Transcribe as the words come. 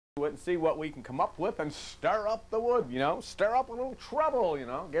it and see what we can come up with and stir up the wood, you know, stir up a little trouble, you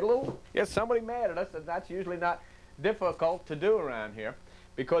know, get somebody mad at us. And that's usually not difficult to do around here,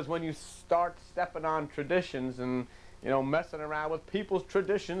 because when you start stepping on traditions and, you know, messing around with people's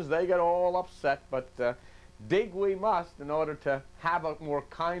traditions, they get all upset. But dig we must in order to have a more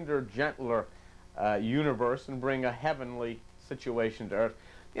kinder, gentler universe and bring a heavenly situation to earth.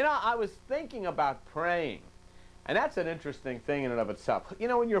 You know, I was thinking about praying, and that's an interesting thing in and of itself. You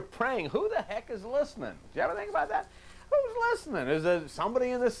know, when you're praying, who the heck is listening? Do you ever think about that? Who's listening? Is there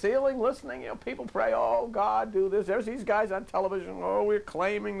somebody in the ceiling listening? You know, people pray, oh, God, do this. There's these guys on television, oh, we're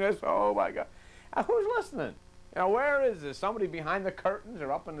claiming this, oh, my God. Who's listening? You know, where is this? Somebody behind the curtains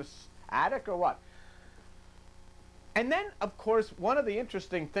or up in the attic or what? And then, of course, one of the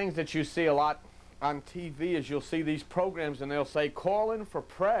interesting things that you see a lot on TV is you'll see these programs and they'll say, call in for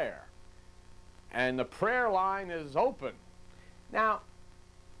prayer. And the prayer line is open. Now,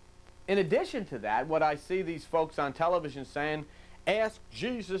 in addition to that, what I see these folks on television saying, ask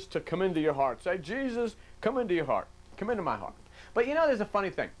Jesus to come into your heart. Say, Jesus, come into your heart. Come into my heart. But you know, there's a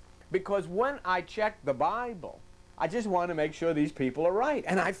funny thing. Because when I check the Bible, I just want to make sure these people are right.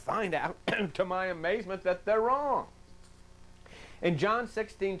 And I find out, to my amazement, that they're wrong. In John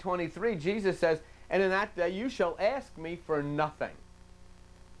 16:23, Jesus says, and in that day you shall ask me for nothing.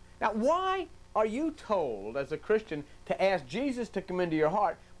 Now, why are you told as a Christian to ask Jesus to come into your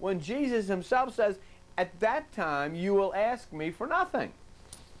heart when Jesus himself says, at that time you will ask me for nothing?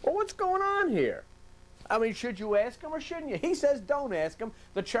 Well, what's going on here? I mean, should you ask him or shouldn't you? He says don't ask him.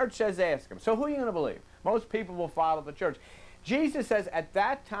 The church says ask him. So who are you going to believe? Most people will follow the church. Jesus says, at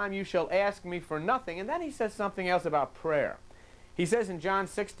that time you shall ask me for nothing. And then he says something else about prayer. He says in John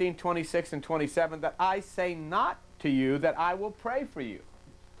 16:26 and 27 that I say not to you that I will pray for you.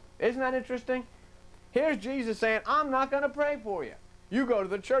 Isn't that interesting? Here's Jesus saying, I'm not going to pray for you. You go to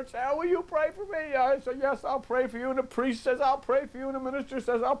the church, say, oh, will you pray for me? I say, yes, I'll pray for you. And the priest says, I'll pray for you. And the minister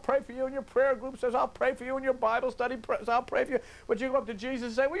says, I'll pray for you. And your prayer group says, I'll pray for you. And your Bible study says, I'll pray for you. But you go up to Jesus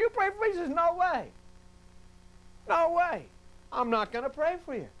and say, will you pray for me? He says, no way. No way. I'm not going to pray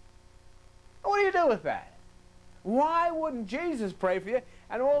for you. What do you do with that? Why wouldn't Jesus pray for you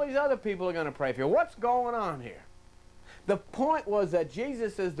and all these other people are going to pray for you? What's going on here? The point was that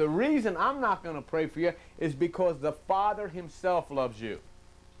Jesus says the reason I'm not going to pray for you is because the Father himself loves you.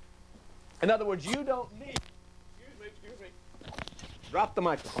 In other words, you don't need, excuse me, drop the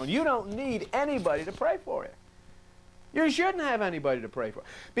microphone. You don't need anybody to pray for you. You shouldn't have anybody to pray for.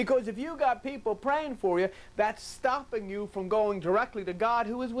 Because if you got people praying for you, that's stopping you from going directly to God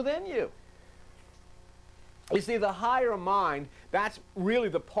who is within you. You see, the higher mind, that's really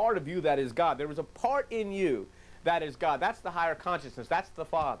the part of you that is God. There is a part in you that is God. That's the higher consciousness. That's the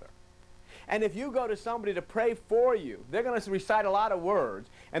Father. And if you go to somebody to pray for you, they're going to recite a lot of words,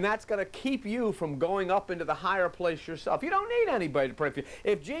 and that's going to keep you from going up into the higher place yourself. You don't need anybody to pray for you.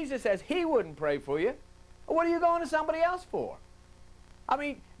 If Jesus says he wouldn't pray for you, what are you going to somebody else for? I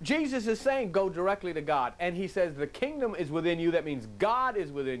mean, Jesus is saying go directly to God, and he says the kingdom is within you. That means God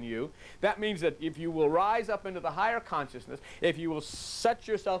is within you. That means that if you will rise up into the higher consciousness, if you will set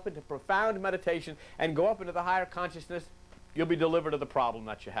yourself into profound meditation and go up into the higher consciousness, you'll be delivered of the problem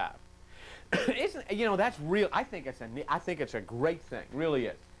that you have. Isn't, you know, that's real. I think it's a great thing, really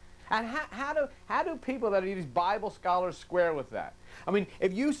is. And how do people that are these Bible scholars square with that? I mean,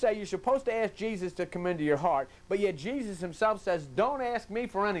 if you say you're supposed to ask Jesus to come into your heart, but yet Jesus himself says, don't ask me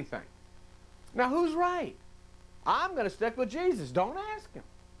for anything. Now, who's right? I'm going to stick with Jesus. Don't ask him.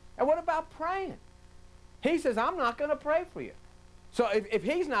 And what about praying? He says, I'm not going to pray for you. So if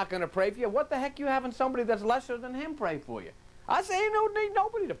he's not going to pray for you, what the heck you having somebody that's lesser than him pray for you? I say you don't need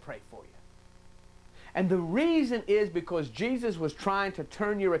nobody to pray for you. And the reason is because Jesus was trying to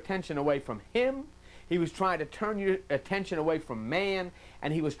turn your attention away from him. He was trying to turn your attention away from man,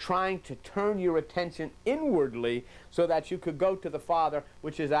 and he was trying to turn your attention inwardly so that you could go to the Father,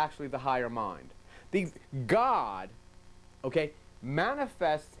 which is actually the higher mind. God, okay,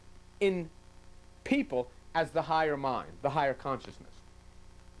 manifests in people as the higher mind, the higher consciousness.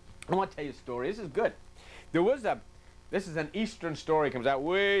 I want to tell you a story. This is good. This is an Eastern story. It comes out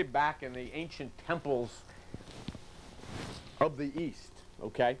way back in the ancient temples of the East,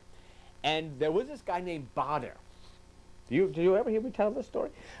 okay? And there was this guy named Badr. Do you ever hear me tell this story?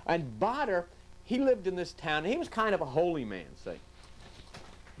 And Badr, he lived in this town. He was kind of a holy man, see?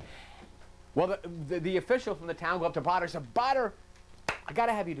 Well, the official from the town go up to Badr and said, Badr, I got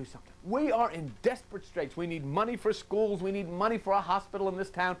to have you do something. We are in desperate straits. We need money for schools. We need money for a hospital in this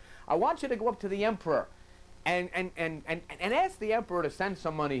town. I want you to go up to the emperor and ask the emperor to send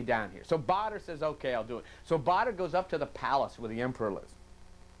some money down here. So Badr says, okay, I'll do it. So Badr goes up to the palace where the emperor lives.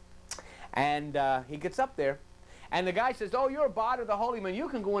 And he gets up there, and the guy says, "Oh, you're Badr the holy man. You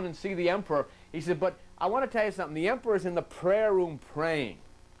can go in and see the emperor." He said, "But I want to tell you something. The emperor's in the prayer room praying."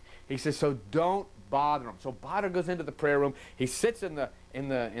 He says, "So don't bother him." So Badr goes into the prayer room. He sits in the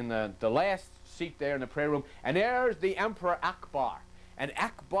last seat there in the prayer room, and there's the Emperor Akbar. And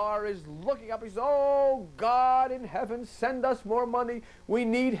Akbar is looking up. He says, "Oh, God in heaven, send us more money. We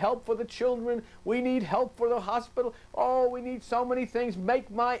need help for the children. We need help for the hospital. Oh, we need so many things.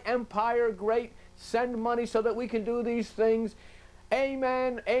 Make my empire great. Send money so that we can do these things.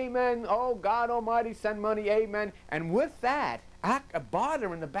 Amen, amen. Oh, God Almighty, send money. Amen." And with that,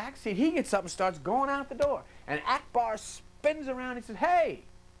 Badr in the back seat, he gets up and starts going out the door. And Akbar spins around and says, "Hey,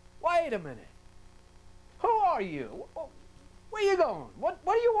 wait a minute. Who are you? Where are you going? What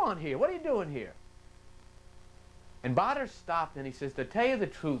do you want here? What are you doing here?" And Badr stopped and he says, "To tell you the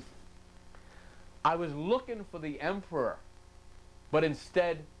truth, I was looking for the emperor, but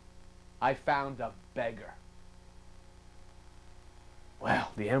instead I found a beggar."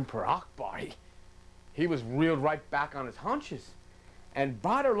 Well, the Emperor Akbar, he was reeled right back on his haunches. And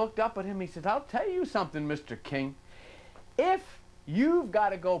Badr looked up at him. He said, "I'll tell you something, Mr. King. If you've got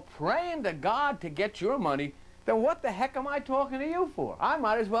to go praying to God to get your money, then what the heck am I talking to you for? I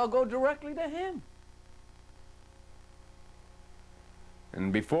might as well go directly to him."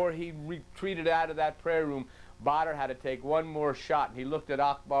 And before he retreated out of that prayer room, Badr had to take one more shot. And he looked at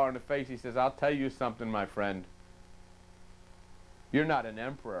Akbar in the face. He says, "I'll tell you something, my friend. You're not an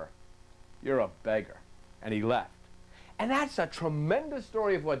emperor. You're a beggar." And he left. And that's a tremendous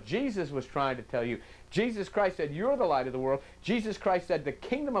story of what Jesus was trying to tell you. Jesus Christ said, "You're the light of the world." Jesus Christ said, "The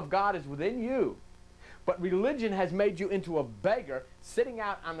kingdom of God is within you." But religion has made you into a beggar, sitting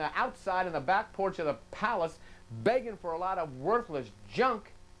out on the outside in the back porch of the palace, begging for a lot of worthless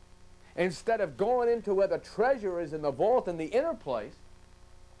junk, instead of going into where the treasure is in the vault in the inner place,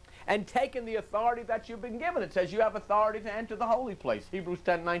 and taking the authority that you've been given. It says you have authority to enter the holy place, Hebrews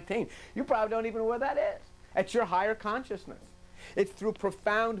 10:19. You probably don't even know where that is. It's your higher consciousness. It's through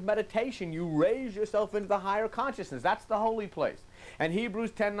profound meditation you raise yourself into the higher consciousness. That's the holy place. And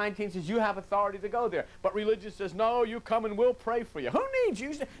Hebrews 10:19 says you have authority to go there. But religion says, "No, you come and we'll pray for you." Who needs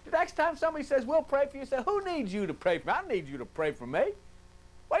you? The next time somebody says, "We'll pray for you," say, "Who needs you to pray for me? I don't need you to pray for me.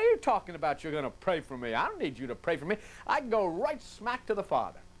 What are you talking about you're going to pray for me? I don't need you to pray for me. I can go right smack to the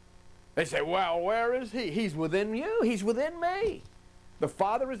Father." They say, "Well, where is he?" He's within you. He's within me. The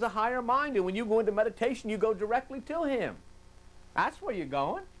Father is the higher mind, and when you go into meditation, you go directly to him. That's where you're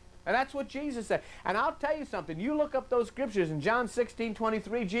going. And that's what Jesus said. And I'll tell you something. You look up those scriptures in John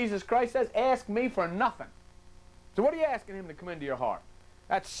 16:23, Jesus Christ says, "Ask me for nothing." So what are you asking him to come into your heart?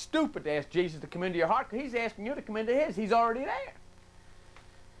 That's stupid to ask Jesus to come into your heart, because he's asking you to come into his. He's already there.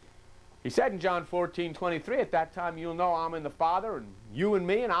 He said in John 14:23, "At that time you'll know I'm in the Father, and you and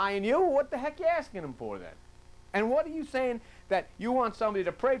me, and I and you." What the heck are you asking him for then? And what are you saying that you want somebody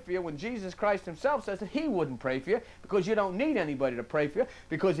to pray for you when Jesus Christ himself says that he wouldn't pray for you, because you don't need anybody to pray for you?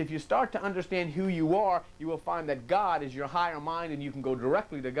 Because if you start to understand who you are, you will find that God is your higher mind, and you can go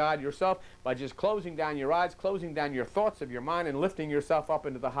directly to God yourself by just closing down your eyes, closing down your thoughts of your mind, and lifting yourself up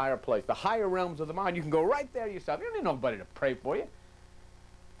into the higher place. The higher realms of the mind, you can go right there yourself. You don't need nobody to pray for you.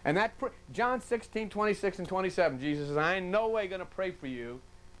 And that John 16:26 and 27, Jesus says, "I ain't no way going to pray for you."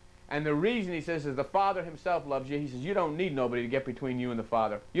 And the reason he says is the Father himself loves you. He says you don't need nobody to get between you and the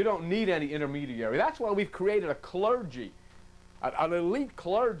Father. You don't need any intermediary. That's why we've created a clergy, an elite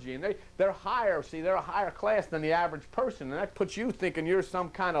clergy. And they're higher, see, they're a higher class than the average person. And that puts you thinking you're some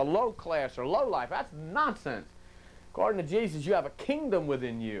kind of low class or low life. That's nonsense. According to Jesus, you have a kingdom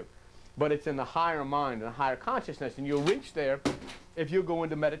within you. But it's in the higher mind and the higher consciousness. And you'll reach there if you go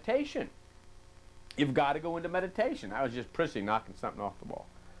into meditation. You've got to go into meditation. I was just prissy knocking something off the wall.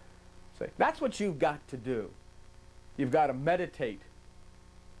 That's what you've got to do. You've got to meditate.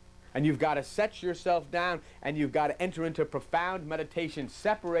 And you've got to set yourself down, and you've got to enter into profound meditation,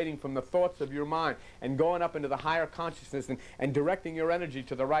 separating from the thoughts of your mind and going up into the higher consciousness and directing your energy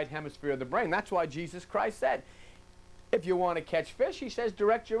to the right hemisphere of the brain. That's why Jesus Christ said, if you want to catch fish, he says,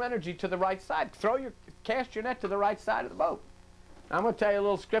 direct your energy to the right side. Cast your net to the right side of the boat. Now, I'm going to tell you a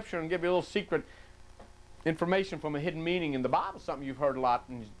little scripture and give you a little secret information from a hidden meaning in the Bible, something you've heard a lot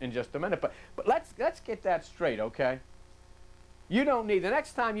in just a minute. But let's get that straight, okay? You don't need, the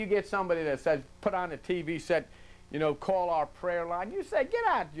next time you get somebody that says, put on a TV set, you know, call our prayer line, you say, get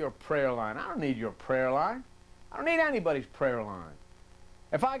out your prayer line. I don't need your prayer line. I don't need anybody's prayer line.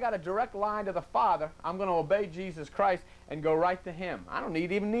 If I got a direct line to the Father, I'm going to obey Jesus Christ and go right to him. I don't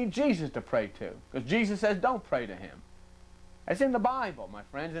even need Jesus to pray to, because Jesus says don't pray to him. It's in the Bible, my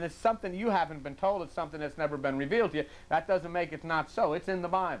friends, and it's something you haven't been told. It's something that's never been revealed to you. That doesn't make it not so. It's in the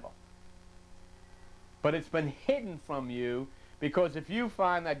Bible. But it's been hidden from you, because if you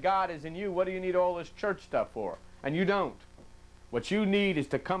find that God is in you, what do you need all this church stuff for? And you don't. What you need is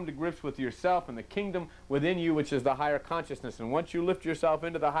to come to grips with yourself and the kingdom within you, which is the higher consciousness. And once you lift yourself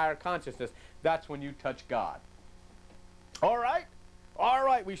into the higher consciousness, that's when you touch God. All right? All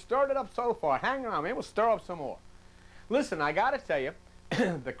right, we started up so far. Hang on, man. We'll stir up some more. Listen, I got to tell you,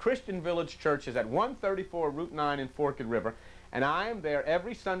 the Christian Village Church is at 134 Route 9 in Forked River, and I am there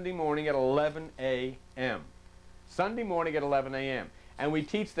every Sunday morning at 11 a.m. Sunday morning at 11 a.m. And we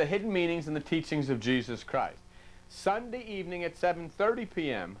teach the hidden meanings and the teachings of Jesus Christ. Sunday evening at 7:30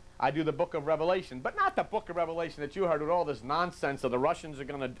 p.m., I do the book of Revelation, but not the book of Revelation that you heard with all this nonsense of the Russians are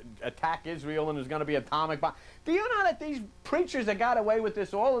going to attack Israel and there's going to be atomic bomb. Do you know that these preachers that got away with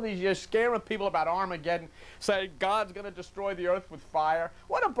this all of these years, scaring people about Armageddon, say God's going to destroy the earth with fire?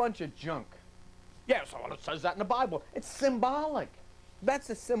 What a bunch of junk. Yeah, so it says that in the Bible. It's symbolic. That's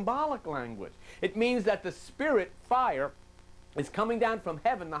a symbolic language. It means that the Spirit, fire, is coming down from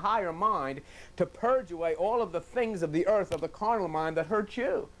heaven, the higher mind, to purge away all of the things of the earth, of the carnal mind that hurt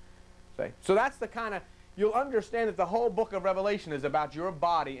you. See? So that's the kind of, you'll understand that the whole book of Revelation is about your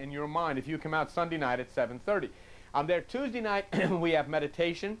body and your mind if you come out Sunday night at 7:30. I'm there Tuesday night, we have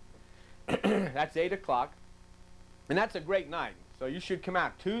meditation. That's 8 o'clock. And that's a great night. So you should come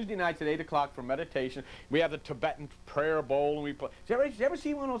out Tuesday nights at 8 o'clock for meditation. We have the Tibetan prayer bowl. And we play. Did you ever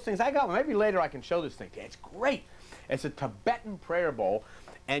see one of those things? I got one. Maybe later I can show this thing. It's great. It's a Tibetan prayer bowl,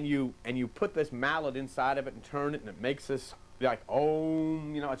 and you put this mallet inside of it and turn it, and it makes this like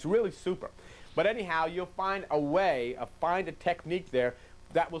Om. You know, it's really super. But anyhow, you'll find a way, find a technique there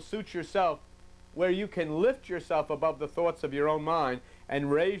that will suit yourself, where you can lift yourself above the thoughts of your own mind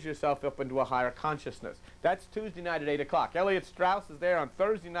and raise yourself up into a higher consciousness. That's Tuesday night at 8 o'clock. Elliot Strauss is there on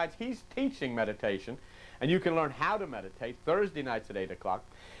Thursday nights. He's teaching meditation, and you can learn how to meditate Thursday nights at 8 o'clock.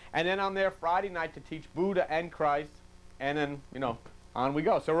 And then I'm there Friday night to teach Buddha and Christ, and then, you know, on we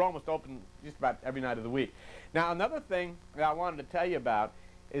go. So we're almost open just about every night of the week. Now, another thing that I wanted to tell you about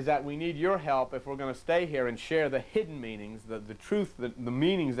is that we need your help if we're going to stay here and share the hidden meanings, the truth, the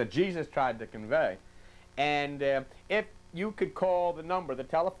meanings that Jesus tried to convey. And if you could call the number, the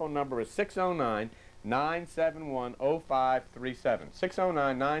telephone number is 609-971-0537.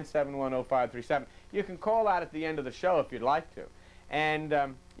 609-971-0537. You can call out at the end of the show if you'd like to. And,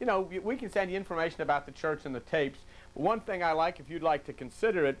 you know, we can send you information about the church and the tapes. One thing I like, if you'd like to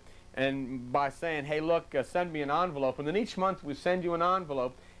consider it, and by saying, hey, look, send me an envelope, and then each month we send you an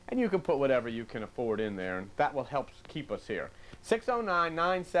envelope, and you can put whatever you can afford in there, and that will help keep us here.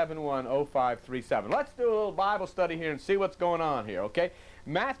 609-971-0537. Let's do a little Bible study here and see what's going on here, okay?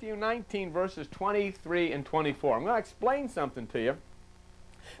 Matthew 19, verses 23 and 24. I'm going to explain something to you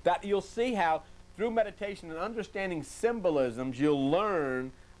that you'll see how, through meditation and understanding symbolisms, you'll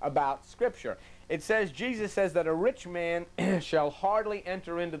learn about Scripture. It says, Jesus says that a rich man shall hardly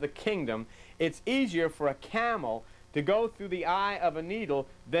enter into the kingdom. It's easier for a camel to go through the eye of a needle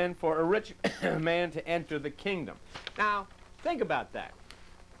than for a rich man to enter the kingdom. Now, think about that.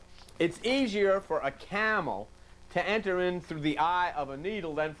 It's easier for a camel to enter in through the eye of a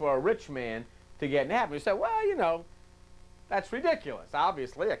needle than for a rich man to get in heaven. You say, well, you know, that's ridiculous.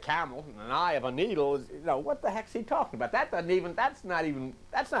 Obviously, a camel in an eye of a needle is, you know, what the heck's he talking about? That doesn't even, that's not even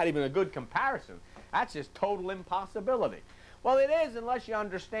a good comparison. That's just total impossibility. Well, it is unless you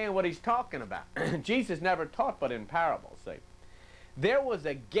understand what he's talking about. Jesus never taught but in parables, see. There was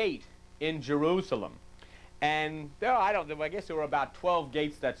a gate in Jerusalem, and there, I guess there were about 12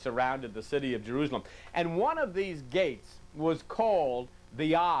 gates that surrounded the city of Jerusalem. And one of these gates was called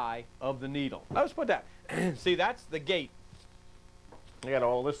the Eye of the Needle. Let's put that. See, that's the gate. I got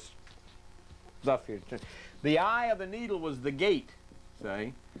all this stuff here. The Eye of the Needle was the gate,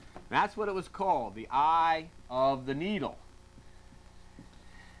 see? That's what it was called, the Eye of the Needle.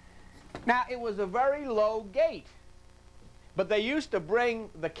 Now, it was a very low gate, but they used to bring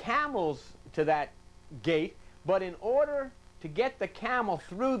the camels to that gate, but in order to get the camel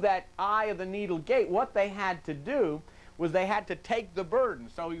through that Eye of the Needle gate, what they had to do was they had to take the burden.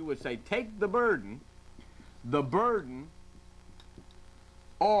 So you would say, take the burden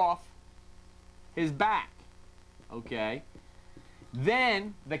off his back, okay?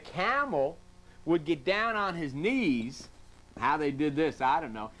 Then the camel would get down on his knees. How they did this, I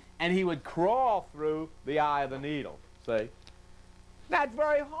don't know. And he would crawl through the eye of the needle, see? That's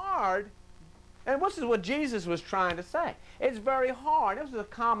very hard. And this is what Jesus was trying to say. It's very hard. This is a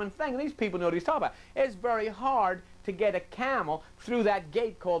common thing. These people know what he's talking about. It's very hard to get a camel through that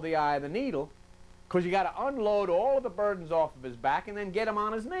gate called the eye of the needle, because you got to unload all of the burdens off of his back and then get him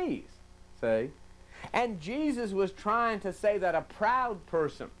on his knees, see? And Jesus was trying to say that a proud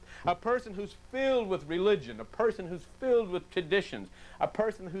person, a person who's filled with religion, a person who's filled with traditions, a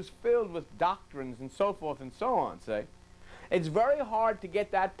person who's filled with doctrines and so forth and so on, say, it's very hard to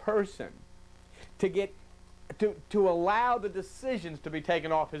get that person to allow the decisions to be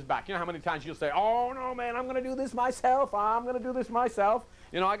taken off his back. You know how many times you'll say, oh, no, man, I'm going to do this myself. I'm going to do this myself.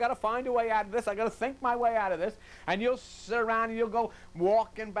 You know, I got to find a way out of this. I got to think my way out of this. And you'll sit around and you'll go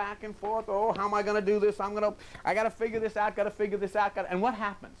walking back and forth. Oh, how am I going to do this? I got to figure this out, got to figure this out. And what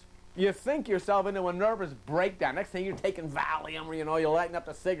happens? You think yourself into a nervous breakdown. Next thing you're taking Valium, or, you know, you're lighting up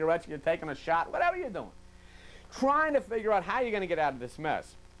the cigarettes, you're taking a shot, whatever you're doing. Trying to figure out how you're going to get out of this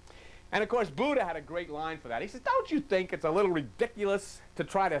mess. And, of course, Buddha had a great line for that. He says, don't you think it's a little ridiculous to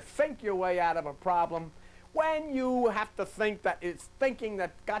try to think your way out of a problem when you have to think that it's thinking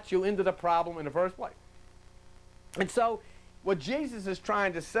that got you into the problem in the first place? And so what Jesus is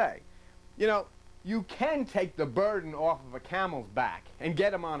trying to say, you know, you can take the burden off of a camel's back and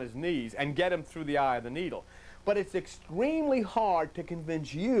get him on his knees and get him through the eye of the needle. But it's extremely hard to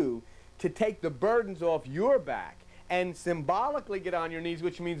convince you to take the burdens off your back and symbolically get on your knees,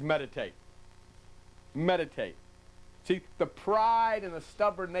 which means meditate. Meditate. See, the pride and the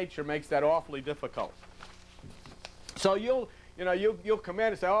stubborn nature makes that awfully difficult. So you'll come in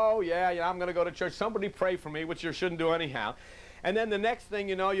and say, oh, yeah, I'm going to go to church. Somebody pray for me, which you shouldn't do anyhow. And then the next thing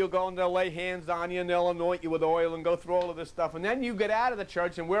you know, you'll go and they'll lay hands on you and they'll anoint you with oil and go through all of this stuff. And then you get out of the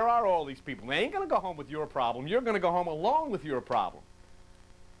church, and where are all these people? They ain't going to go home with your problem. You're going to go home alone with your problem.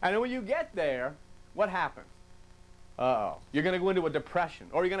 And then when you get there, what happens? Uh-oh. You're going to go into a depression,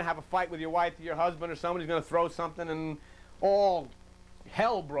 or you're going to have a fight with your wife or your husband, or somebody's going to throw something and all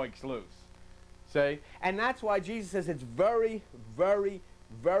hell breaks loose. See? And that's why Jesus says it's very, very,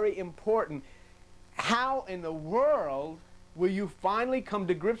 very important. How in the world will you finally come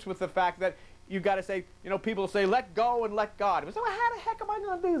to grips with the fact that you've got to say, you know, people say, let go and let God. We say, well, how the heck am I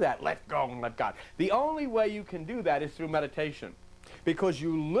going to do that? Let go and let God. The only way you can do that is through meditation, because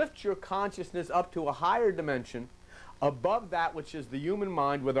you lift your consciousness up to a higher dimension, above that which is the human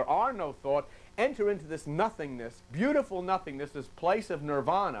mind, where there are no thought, enter into this nothingness, beautiful nothingness, this place of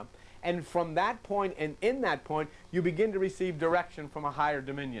nirvana, and from that point and in that point, you begin to receive direction from a higher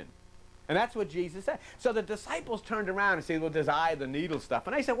dominion. And that's what Jesus said. So the disciples turned around and said, well, this eye of the needle stuff.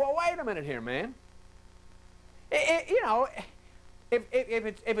 And they said, well, wait a minute here, man. You know, if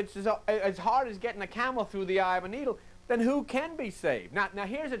it's as hard as getting a camel through the eye of a needle, then who can be saved? Now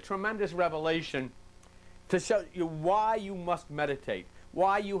here's a tremendous revelation to show you why you must meditate,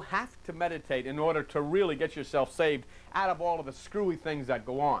 why you have to meditate in order to really get yourself saved out of all of the screwy things that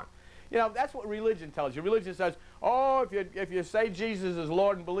go on. You know, that's what religion tells you. Religion says, oh, if you say Jesus is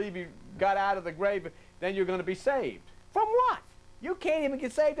Lord and believe you got out of the grave, then you're going to be saved. From what? You can't even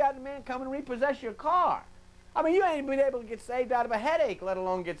get saved out of a man come and repossess your car. I mean, you ain't been able to get saved out of a headache, let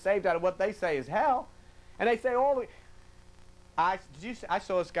alone get saved out of what they say is hell. And they say all the... I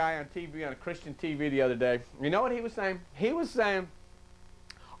saw this guy on TV, on a Christian TV the other day. You know what he was saying? He was saying,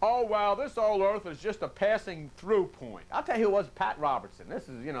 oh, well, this old earth is just a passing through point. I'll tell you who was Pat Robertson. This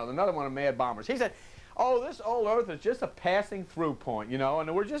is, you know, another one of Mad Bombers. He said, oh, this old earth is just a passing through point, you know,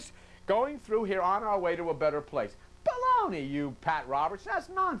 and we're just going through here on our way to a better place. Baloney, you Pat Robertson. That's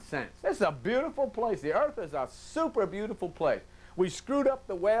nonsense. This is a beautiful place. The earth is a super beautiful place. We screwed up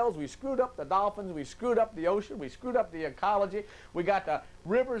the whales, we screwed up the dolphins, we screwed up the ocean, we screwed up the ecology, we got the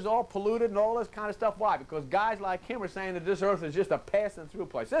rivers all polluted and all this kind of stuff. Why? Because guys like him are saying that this earth is just a passing through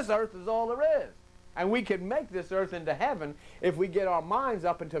place. This earth is all there is. And we can make this earth into heaven if we get our minds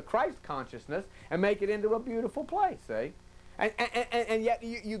up into Christ consciousness and make it into a beautiful place, see? And yet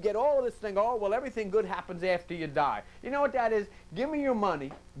you get all of this thing, oh, well, everything good happens after you die. You know what that is? Give me your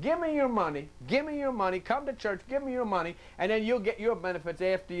money, give me your money, give me your money, come to church, give me your money, and then you'll get your benefits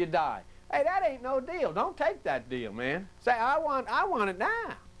after you die. Hey, that ain't no deal. Don't take that deal, man. Say, I want it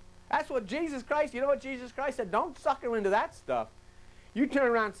now. That's what Jesus Christ, you know what Jesus Christ said? Don't sucker into that stuff. You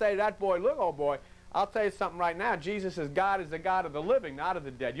turn around and say to that boy, look, old boy, I'll tell you something right now. Jesus says God is the God of the living, not of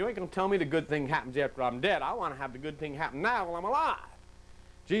the dead. You ain't going to tell me the good thing happens after I'm dead. I want to have the good thing happen now while I'm alive.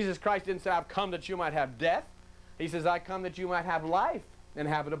 Jesus Christ didn't say, I've come that you might have death. He says, I come that you might have life and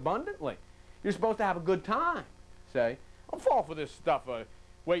have it abundantly. You're supposed to have a good time, say. Don't fall for this stuff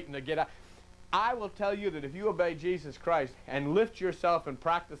waiting to get out. I will tell you that if you obey Jesus Christ and lift yourself and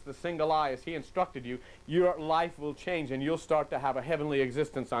practice the single eye as he instructed you, your life will change and you'll start to have a heavenly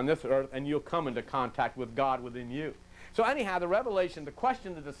existence on this earth and you'll come into contact with God within you. So anyhow, the revelation, the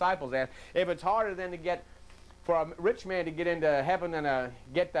question the disciples asked, if it's harder than to get, for a rich man to get into heaven and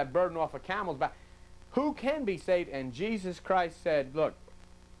get that burden off a camel's back, who can be saved? And Jesus Christ said, look,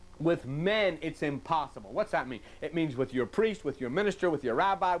 With men, it's impossible. What's that mean? It means with your priest, with your minister, with your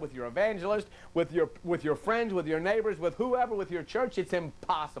rabbi, with your evangelist, with your friends, with your neighbors, with whoever, with your church, it's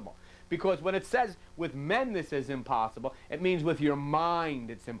impossible. Because when it says with men this is impossible, it means with your mind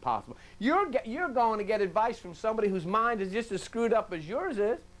it's impossible. You're going to get advice from somebody whose mind is just as screwed up as yours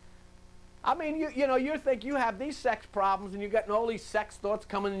is. I mean, you think you have these sex problems and you're getting all these sex thoughts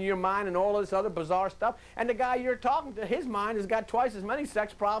coming into your mind and all this other bizarre stuff, and the guy you're talking to, his mind has got twice as many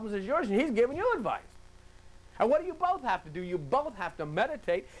sex problems as yours, and he's giving you advice. And what do you both have to do? You both have to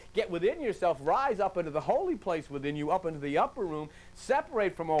meditate, get within yourself, rise up into the holy place within you, up into the upper room,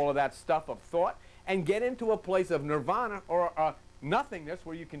 separate from all of that stuff of thought, and get into a place of nirvana or nothingness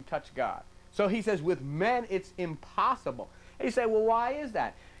where you can touch God. So he says, with men it's impossible. And you say, well, why is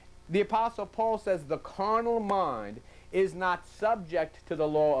that? The Apostle Paul says the carnal mind is not subject to the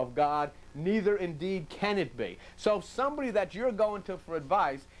law of God, neither indeed can it be. So if somebody that you're going to for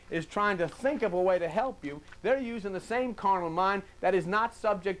advice is trying to think of a way to help you, they're using the same carnal mind that is not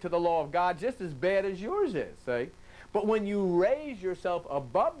subject to the law of God, just as bad as yours is, see? But when you raise yourself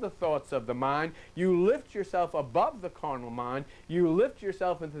above the thoughts of the mind, you lift yourself above the carnal mind, you lift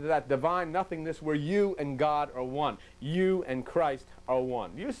yourself into that divine nothingness where you and God are one. You and Christ are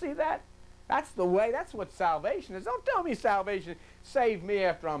one. You see that? That's the way. That's what salvation is. Don't tell me salvation saved me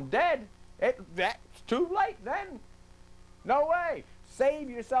after I'm dead. That's too late then. No way. Save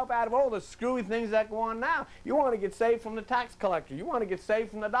yourself out of all the screwy things that go on now. You want to get saved from the tax collector. You want to get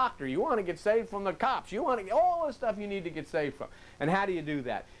saved from the doctor. You want to get saved from the cops. You want to get all the stuff you need to get saved from. And how do you do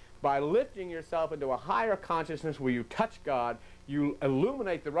that? By lifting yourself into a higher consciousness where you touch God, you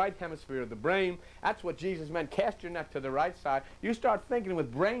illuminate the right hemisphere of the brain. That's what Jesus meant. Cast your net to the right side. You start thinking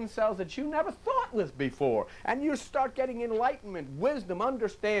with brain cells that you never thought with before. And you start getting enlightenment, wisdom,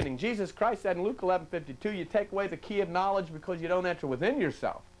 understanding. Jesus Christ said in Luke 11:52, you take away the key of knowledge because you don't enter within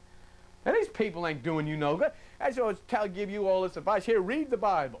yourself. And these people ain't doing you no good. I always give you all this advice. Here, read the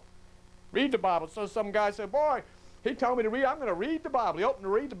Bible. Read the Bible. So some guy said, boy, he told me to read. I'm going to read the Bible. He opened to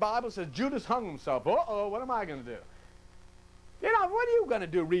read the Bible. It says Judas hung himself. Uh-oh, what am I going to do? You know, what are you going to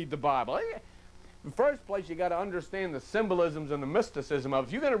do? Read the Bible. In the first place, you got to understand the symbolisms and the mysticism of it.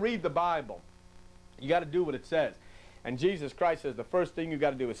 If you're going to read the Bible, you got to do what it says. And Jesus Christ says the first thing you got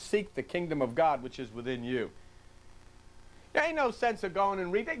to do is seek the kingdom of God which is within you. There ain't no sense of going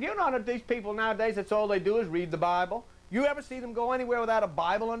and reading. You know that these people nowadays, that's all they do is read the Bible. You ever see them go anywhere without a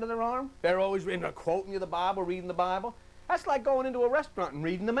Bible under their arm? They're always reading, they're quoting you the Bible, reading the Bible. That's like going into a restaurant and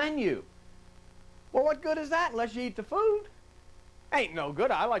reading the menu. Well, what good is that unless you eat the food? Ain't no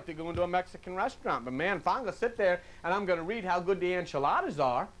good. I like to go into a Mexican restaurant, but man, if I'm going to sit there and I'm going to read how good the enchiladas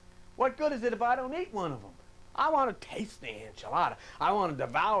are, what good is it if I don't eat one of them? I want to taste the enchilada. I want to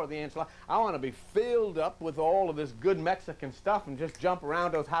devour the enchilada. I want to be filled up with all of this good Mexican stuff and just jump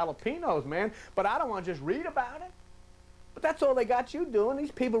around those jalapenos, man. But I don't want to just read about it. But that's all they got you doing.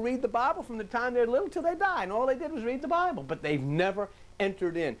 These people read the Bible from the time they're little till they die, and all they did was read the Bible. But they've never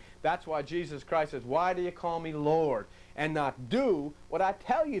entered in. That's why Jesus Christ says, why do you call me Lord and not do what I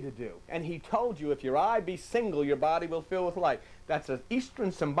tell you to do? And he told you, if your eye be single, your body will fill with light. That's an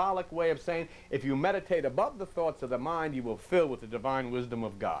Eastern symbolic way of saying, if you meditate above the thoughts of the mind, you will fill with the divine wisdom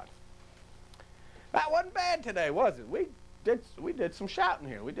of God. That wasn't bad today, was it? We did some shouting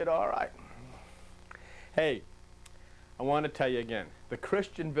here. We did all right. Hey, I want to tell you again, the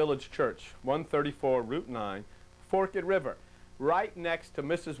Christian Village Church, 134 Route 9, Forked River, right next to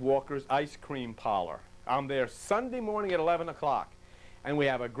Mrs. Walker's Ice Cream Parlor. I'm there Sunday morning at 11 o'clock, and we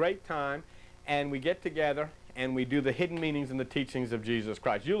have a great time, and we get together, and we do the hidden meanings and the teachings of Jesus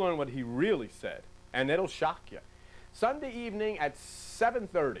Christ. You learn what he really said, and it'll shock you. Sunday evening at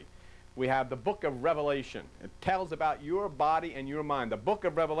 7:30, we have the book of Revelation. It tells about your body and your mind. The book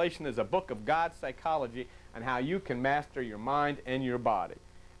of Revelation is a book of God's psychology and how you can master your mind and your body.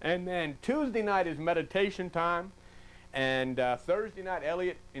 And then Tuesday night is meditation time, and Thursday night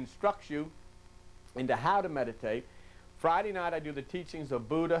Elliot instructs you into how to meditate. Friday night I do the teachings of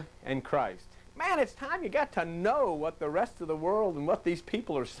Buddha and Christ. Man, it's time you got to know what the rest of the world and what these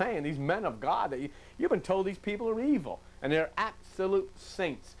people are saying, these men of God. That you've been told these people are evil, and they're absolute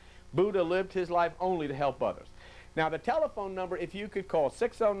saints. Buddha lived his life only to help others. Now, the telephone number, if you could call,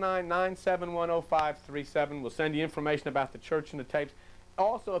 609-971-0537. We'll send you information about the church and the tapes.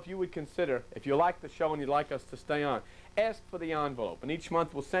 Also, if you would consider, if you like the show and you'd like us to stay on, ask for the envelope. And each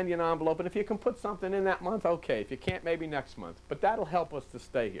month we'll send you an envelope. And if you can put something in that month, okay. If you can't, maybe next month. But that'll help us to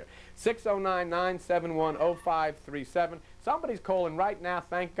stay here. 609-971-0537. Somebody's calling right now,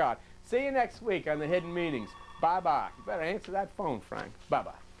 thank God. See you next week on The Hidden Meanings. Bye-bye. You better answer that phone, Frank.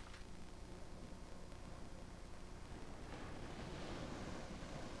 Bye-bye.